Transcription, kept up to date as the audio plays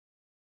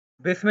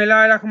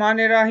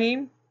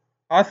Bismillahirrahmanirrahim.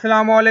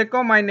 Assalamu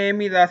alaikum. My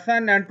name is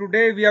Hassan and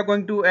today we are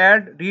going to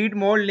add read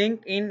more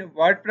link in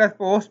WordPress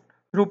post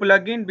through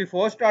plugin.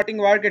 Before starting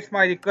work, it's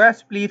my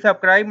request. Please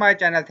subscribe my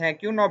channel.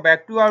 Thank you. Now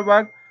back to our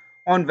work.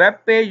 On web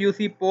page, you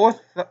see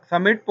post,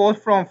 submit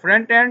post from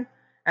front end,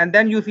 and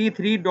then you see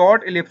three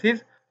dot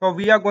ellipses. So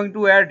we are going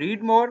to add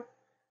read more.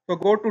 So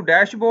go to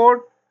dashboard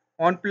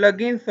on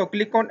plugins. So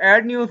click on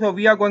add new. So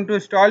we are going to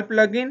install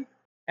plugin,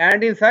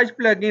 and in search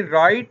plugin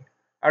write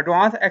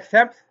advanced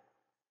accepts.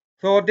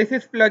 So this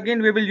is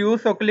plugin we will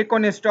use. So click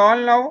on install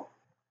now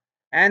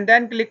and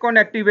then click on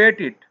activate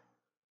it.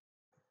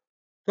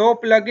 So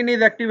plugin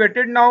is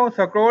activated now.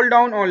 Scroll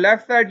down on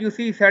left side, you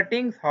see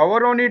settings,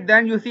 hover on it,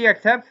 then you see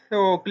accept.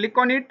 So click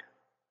on it.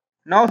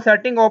 Now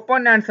setting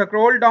open and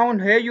scroll down,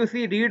 here you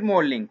see read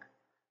more link.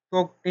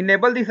 So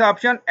enable this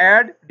option,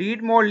 add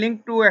read more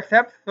link to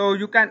accept. So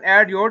you can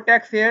add your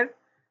text here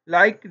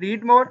like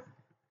read more.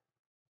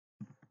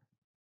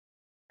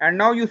 And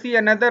now you see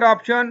another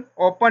option,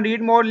 open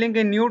read more link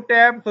in new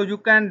tab. So you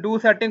can do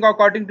setting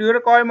according to your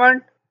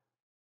requirement.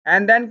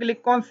 And then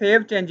click on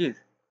save changes.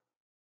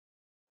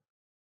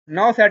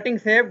 Now setting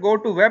save, go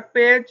to web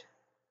page.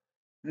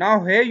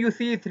 Now here you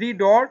see three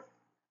dots,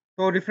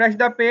 so refresh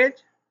the page.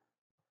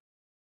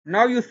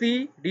 Now you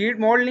see read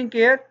more link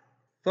here.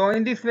 So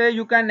in this way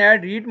you can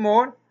add read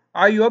more.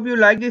 I hope you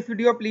like this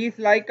video. Please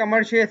like,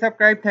 comment, share,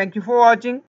 subscribe. Thank you for watching.